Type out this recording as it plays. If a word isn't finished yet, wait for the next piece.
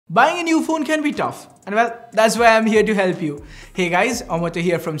Buying a new phone can be tough, and well, that's why I'm here to help you. Hey guys, Amata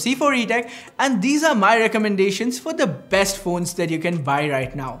here from C4eTech, and these are my recommendations for the best phones that you can buy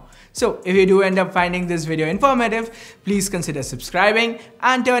right now. So if you do end up finding this video informative, please consider subscribing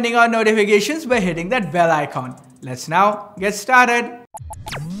and turning on notifications by hitting that bell icon. Let's now get started.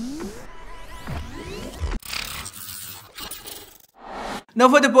 Now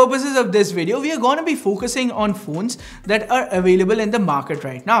for the purposes of this video, we are going to be focusing on phones that are available in the market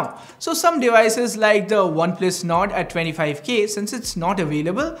right now. So some devices like the OnePlus Nord at 25k, since it's not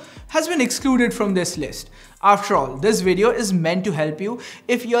available, has been excluded from this list. After all, this video is meant to help you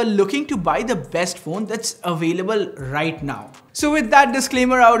if you're looking to buy the best phone that's available right now. So with that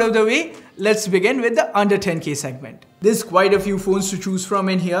disclaimer out of the way, let's begin with the under 10k segment. There's quite a few phones to choose from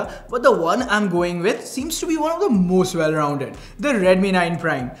in here, but the one I'm going with seems to be one of the most well-rounded, the Redmi 9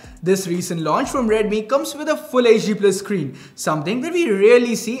 Prime. This recent launch from Redmi comes with a full HD Plus screen, something that we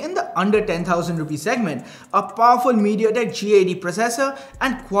rarely see in the under 10,000 rupee segment, a powerful MediaTek G80 processor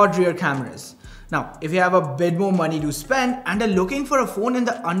and quad rear cameras. Now, if you have a bit more money to spend and are looking for a phone in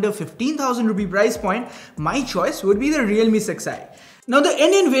the under 15,000 rupee price point, my choice would be the Realme 6i. Now, the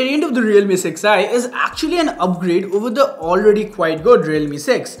Indian variant of the Realme 6i is actually an upgrade over the already quite good Realme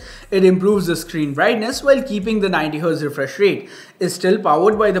 6. It improves the screen brightness while keeping the 90Hz refresh rate, is still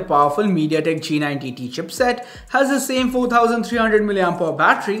powered by the powerful MediaTek G90T chipset, has the same 4300 mAh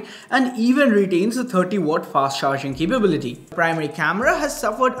battery, and even retains a 30-watt fast charging capability. The primary camera has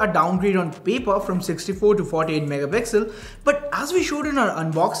suffered a downgrade on paper from 64 to 48 megapixel, but as we showed in our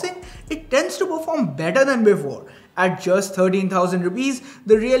unboxing, it tends to perform better than before. At just 13,000 rupees,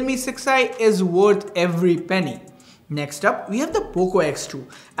 the Realme 6i is worth every penny. Next up, we have the Poco X2.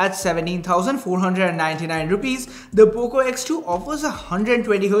 At 17,499 rupees, the Poco X2 offers a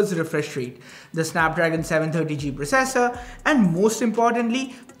 120Hz refresh rate, the Snapdragon 730G processor, and most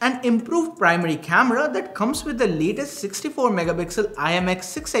importantly, an improved primary camera that comes with the latest 64 megapixel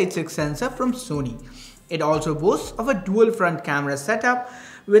IMX686 sensor from Sony. It also boasts of a dual front camera setup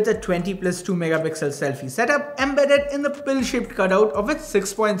with a 20 plus 2 megapixel selfie setup embedded in the pill-shaped cutout of its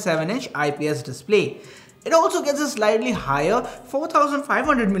 6.7-inch IPS display. It also gets a slightly higher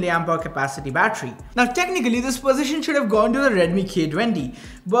 4500 mAh capacity battery. Now technically this position should have gone to the Redmi K20,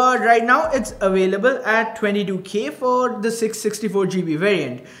 but right now it's available at 22k for the 664GB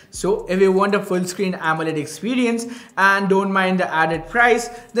variant. So if you want a full screen AMOLED experience and don't mind the added price,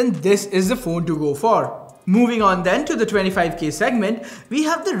 then this is the phone to go for. Moving on then to the 25k segment, we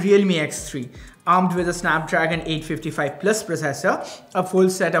have the Realme X3. Armed with a Snapdragon 855 Plus processor, a full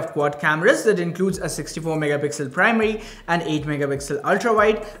set of quad cameras that includes a 64 megapixel primary, an 8 megapixel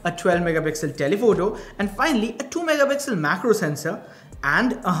ultra-wide, a 12 megapixel telephoto, and finally a 2 megapixel macro sensor,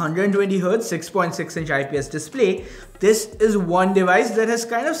 and a 120Hz 6.6-inch IPS display, this is one device that has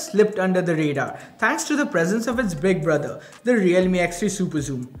kind of slipped under the radar thanks to the presence of its big brother, the Realme X3 Super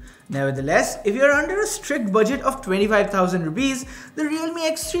Zoom. Nevertheless, if you're under a strict budget of 25,000 rupees, the Realme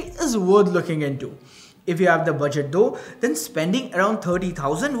X3 is worth looking into. If you have the budget though, then spending around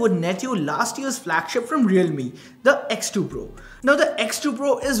 30,000 would net you last year's flagship from Realme, the X2 Pro. Now the X2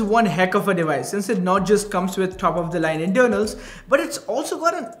 Pro is one heck of a device since it not just comes with top of the line internals, but it's also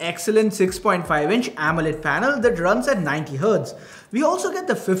got an excellent 6.5-inch AMOLED panel that runs at 90Hz. We also get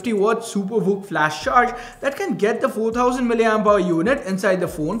the 50-watt SuperVOOC flash charge that can get the 4000 mAh unit inside the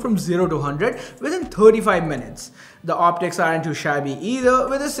phone from 0 to 100 within 35 minutes. The optics aren't too shabby either,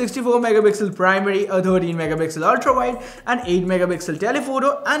 with a 64 megapixel primary, a 13 megapixel ultra-wide, an 8 megapixel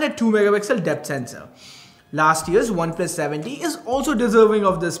telephoto, and a 2 megapixel depth sensor. Last year's OnePlus 70 is also deserving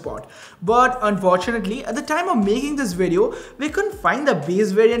of this spot, but unfortunately at the time of making this video, we couldn't find the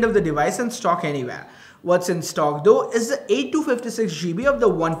base variant of the device in stock anywhere. What's in stock though is the 8256GB of the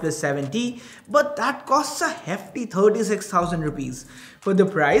OnePlus 70, but that costs a hefty 36,000 rupees. For the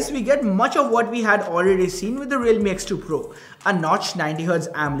price, we get much of what we had already seen with the Realme X2 Pro, a notched 90Hz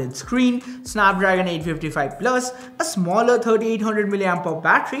AMOLED screen, Snapdragon 855 Plus, a smaller 3800 mAh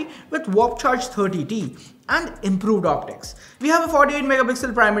battery with Warp Charge 30T, and improved optics. We have a 48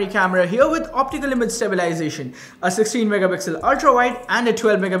 megapixel primary camera here with optical image stabilization, a 16 megapixel ultra-wide, and a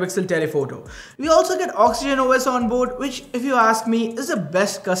 12 megapixel telephoto. We also get Oxygen OS on board, which if you ask me is the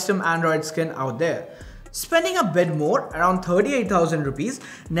best custom Android skin out there. Spending a bit more, around 38,000 rupees,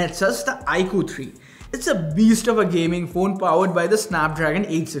 nets us the iQOO 3. It's a beast of a gaming phone powered by the Snapdragon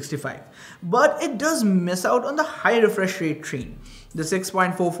 865, but it does miss out on the high refresh rate train. The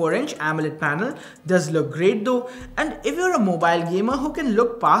 6.44-inch AMOLED panel does look great though, and if you're a mobile gamer who can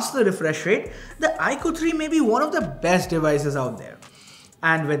look past the refresh rate, the iQOO 3 may be one of the best devices out there.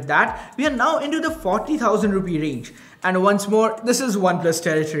 And with that, we are now into the 40,000 rupee range. And once more, this is OnePlus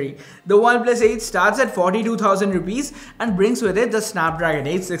territory. The OnePlus 8 starts at 42,000 rupees and brings with it the Snapdragon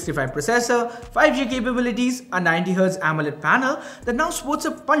 865 processor, 5G capabilities, a 90Hz AMOLED panel that now sports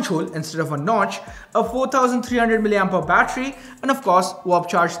a punch hole instead of a notch, a 4300 mAh battery, and of course, Warp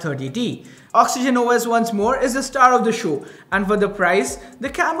Charge 30T. Oxygen OS once more is the star of the show, and for the price, the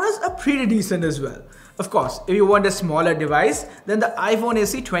cameras are pretty decent as well. Of course, if you want a smaller device, then the iPhone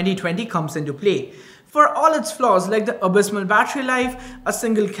SE 2020 comes into play. For all its flaws like the abysmal battery life, a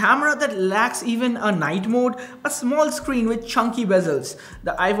single camera that lacks even a night mode, a small screen with chunky bezels,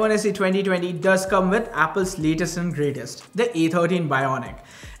 the iPhone SE 2020 does come with Apple's latest and greatest, the A13 Bionic.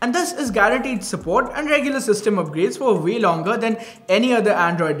 And this is guaranteed support and regular system upgrades for way longer than any other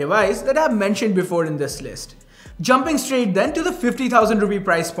Android device that I've mentioned before in this list. Jumping straight then to the 50,000 rupee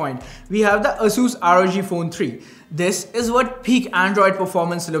price point, we have the Asus ROG Phone 3. This is what peak Android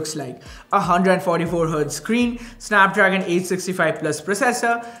performance looks like. A 144Hz screen, Snapdragon 865 Plus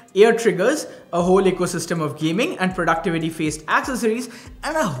processor, ear triggers, a whole ecosystem of gaming and productivity-faced accessories,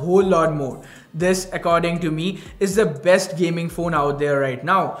 and a whole lot more. This, according to me, is the best gaming phone out there right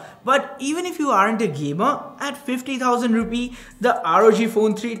now. But even if you aren't a gamer, at 50,000 rupee, the ROG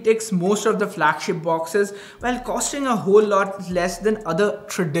Phone 3 ticks most of the flagship boxes while costing a whole lot less than other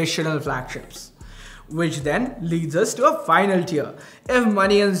traditional flagships. Which then leads us to a final tier. If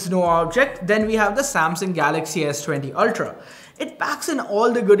money is no object, then we have the Samsung Galaxy S20 Ultra. It packs in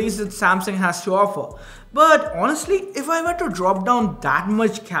all the goodies that Samsung has to offer. But honestly, if I were to drop down that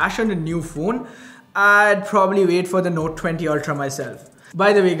much cash on a new phone, I'd probably wait for the Note 20 Ultra myself.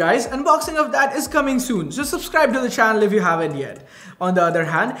 By the way guys, unboxing of that is coming soon, so subscribe to the channel if you haven't yet. On the other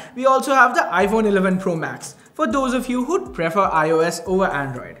hand, we also have the iPhone 11 Pro Max, for those of you who'd prefer iOS over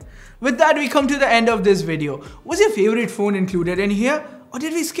Android. With that, we come to the end of this video. Was your favorite phone included in here, or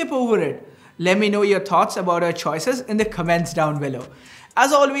did we skip over it? Let me know your thoughts about our choices in the comments down below.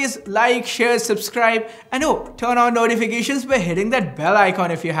 As always, like, share, subscribe, and turn on notifications by hitting that bell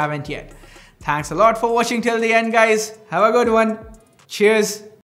icon if you haven't yet. Thanks a lot for watching till the end guys. Have a good one. Cheers.